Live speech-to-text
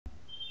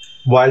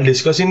While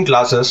discussing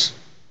classes,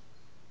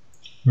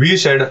 we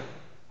said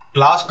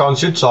class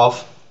consists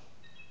of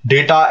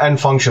data and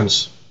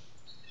functions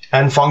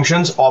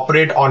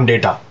operate on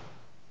data.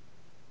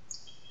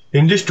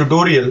 In this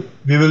tutorial,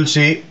 we will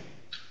see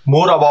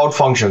more about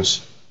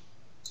functions.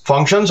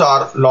 Functions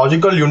are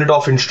logical unit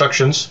of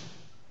instructions.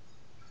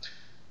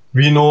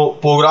 We know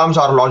programs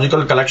are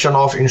logical collection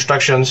of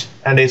instructions,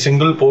 and a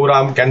single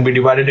program can be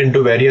divided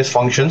into various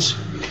functions,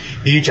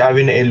 each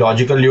having a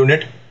logical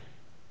unit.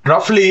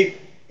 Roughly,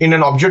 in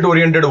an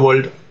object-oriented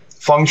world,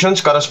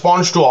 functions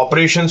corresponds to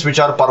operations which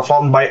are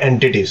performed by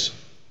entities.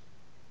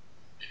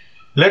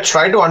 Let's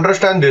try to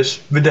understand this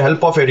with the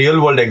help of a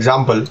real-world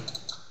example.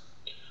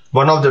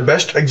 One of the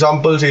best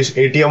examples is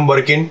ATM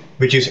working,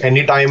 which is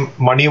anytime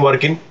money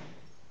working.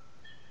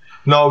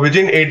 Now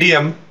within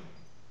ATM,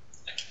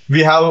 we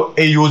have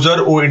a user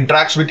who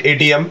interacts with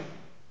ATM.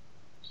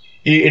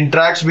 He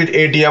interacts with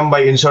ATM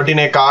by inserting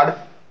a card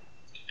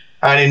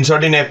and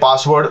inserting a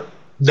password.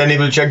 Then he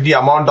will check the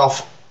amount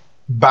of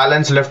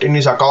balance left in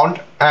his account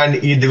and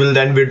he will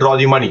then withdraw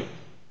the money.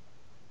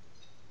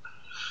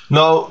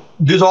 Now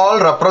this all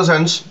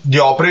represents the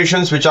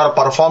operations which are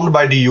performed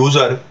by the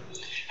user.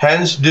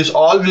 Hence this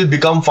all will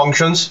become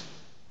functions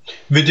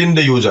within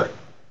the user.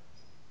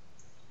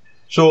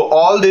 So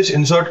all this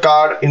insert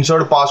card,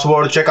 insert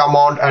password, check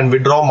amount and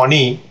withdraw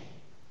money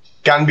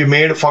can be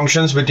made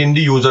functions within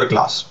the user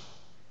class.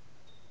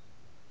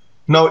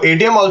 Now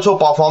ATM also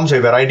performs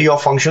a variety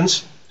of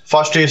functions.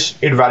 First is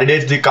it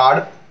validates the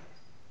card,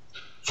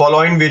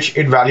 following which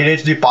it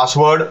validates the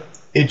password,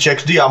 it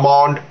checks the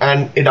amount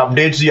and it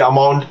updates the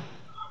amount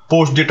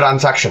post the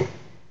transaction.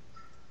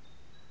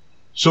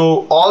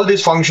 So all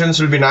these functions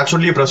will be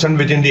naturally present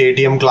within the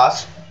ATM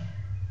class.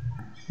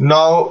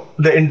 Now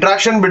the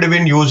interaction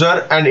between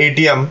user and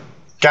ATM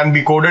can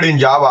be coded in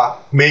Java,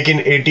 making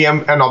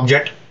ATM an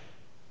object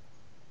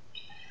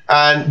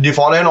and the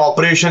following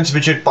operations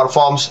which it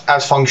performs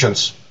as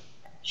functions.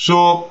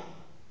 So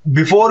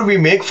before we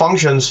make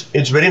functions,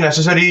 it's very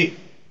necessary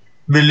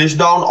we list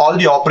down all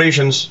the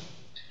operations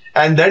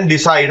and then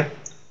decide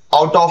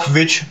out of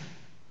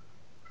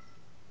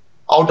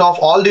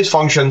all these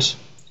functions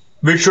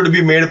which should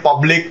be made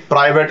public,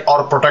 private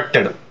or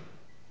protected.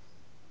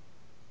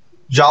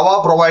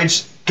 Java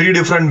provides three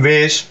different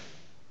ways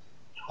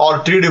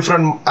or three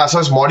different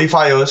SS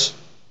modifiers.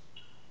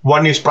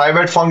 One is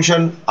private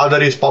function,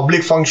 other is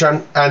public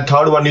function, and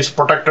third one is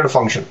protected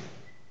function.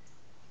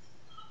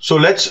 So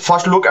let's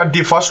first look at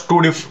the first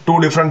two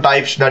different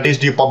types, that is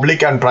the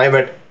public and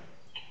private.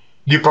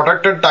 The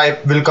protected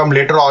type will come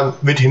later on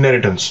with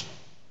inheritance.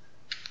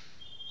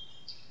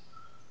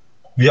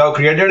 We have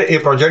created a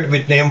project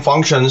with name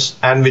functions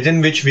and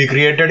within which we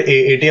created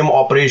a ATM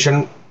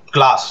operation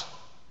class.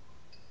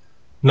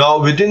 Now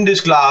within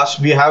this class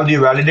we have the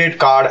validate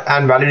card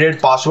and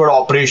validate password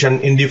operation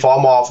in the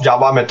form of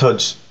Java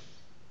methods.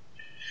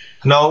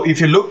 Now if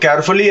you look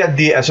carefully at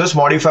the SS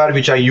modifier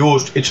which I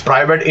used, it's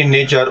private in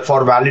nature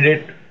for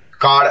validate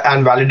card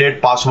and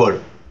validate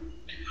password.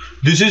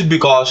 This is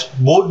because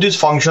both these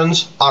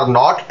functions are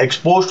not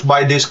exposed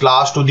by this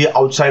class to the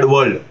outside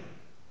world.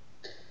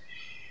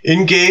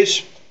 In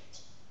case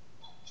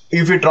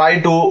if we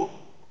try to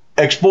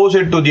expose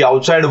it to the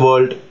outside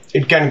world,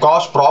 it can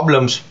cause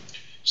problems,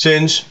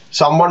 since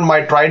someone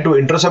might try to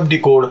intercept the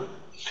code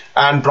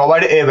and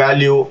provide a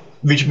value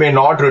which may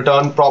not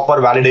return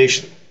proper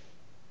validation.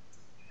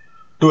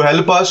 To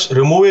help us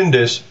removing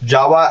this,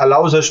 Java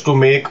allows us to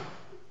make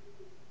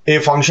a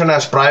function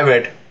as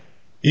private.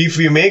 If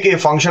we make a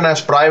function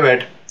as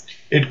private,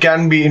 it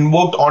can be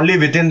invoked only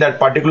within that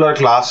particular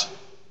class.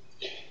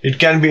 It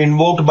can be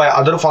invoked by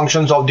other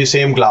functions of the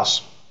same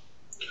class,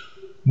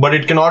 but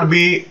it cannot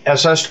be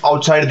accessed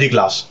outside the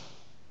class.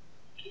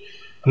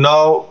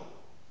 Now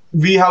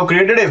we have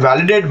created a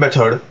validate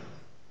method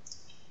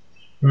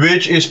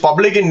which is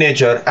public in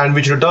nature and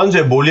which returns a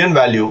boolean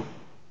value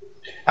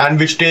and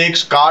which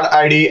takes card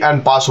ID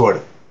and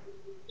password.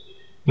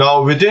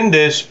 Now within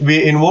this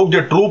we invoke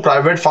the true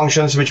private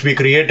functions which we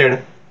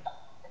created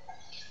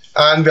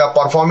and we are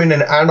performing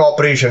an AND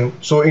operation.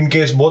 So in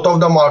case both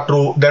of them are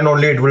true, then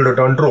only it will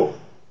return true.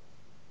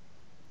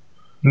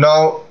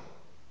 Now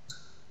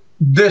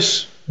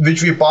this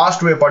which we pass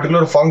to a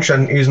particular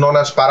function is known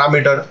as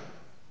parameter,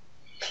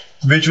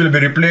 which will be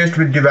replaced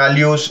with the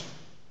values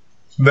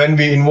when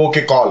we invoke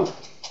a call.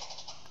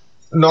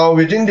 Now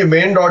within the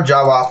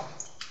main.java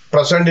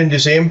present in the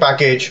same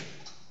package,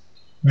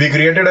 we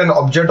created an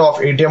object of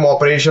ATM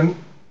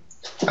operation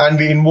and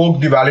we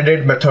invoke the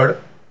validate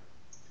method.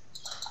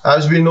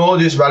 As we know,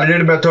 this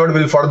validate method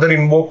will further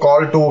invoke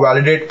call to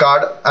validate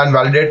card and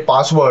validate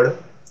password.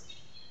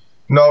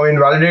 Now in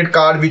validate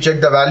card we check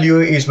the value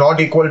is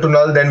not equal to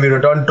null, then we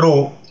return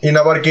true. In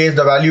our case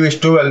the value is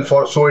 12,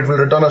 so it will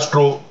return as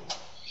true.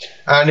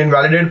 And in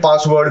validate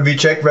password we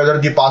check whether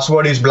the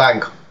password is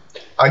blank.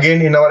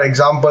 Again in our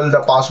example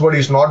the password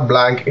is not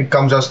blank, it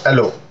comes as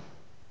hello.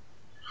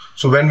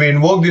 So when we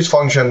invoke this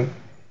function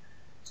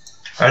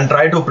and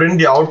try to print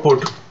the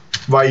output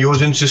by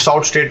using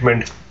sysout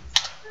statement,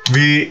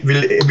 we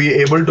will be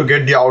able to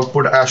get the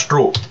output as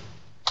true.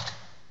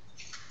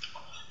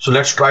 So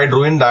let's try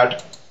doing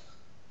that.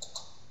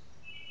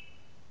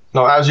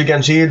 Now as you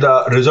can see,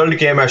 the result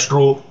came as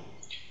true,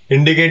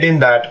 indicating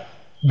that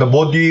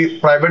both the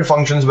private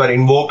functions were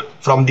invoked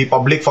from the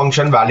public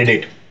function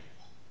validate.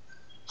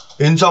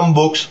 In some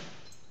books,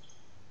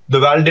 the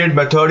validate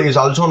method is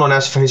also known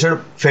as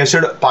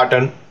facet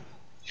pattern.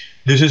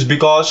 This is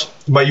because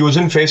by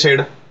using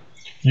facet,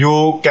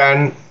 you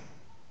can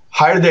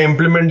hide the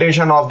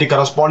implementation of the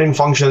corresponding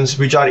functions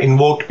which are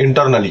invoked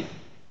internally.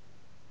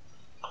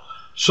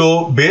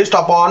 So based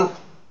upon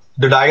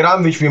the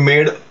diagram which we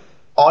made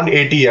on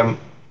ATM,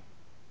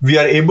 we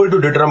are able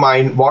to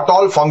determine what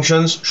all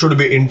functions should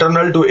be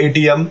internal to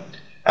ATM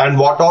and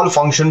what all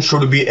functions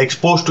should be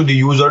exposed to the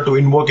user to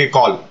invoke a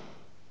call.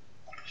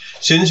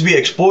 Since we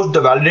exposed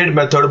the validate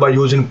method by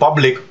using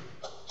public,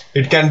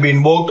 it can be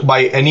invoked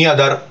by any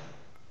other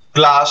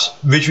class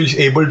which is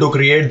able to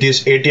create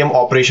this ATM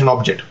operation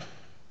object.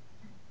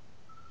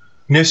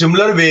 In a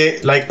similar way,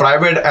 like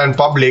private and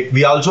public,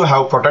 we also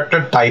have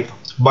protected type,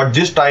 but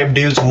this type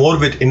deals more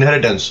with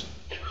inheritance.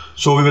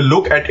 So we will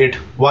look at it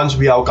once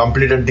we have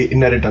completed the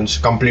inheritance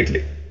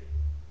completely.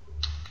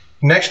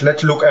 Next,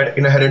 let's look at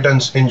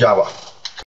inheritance in Java.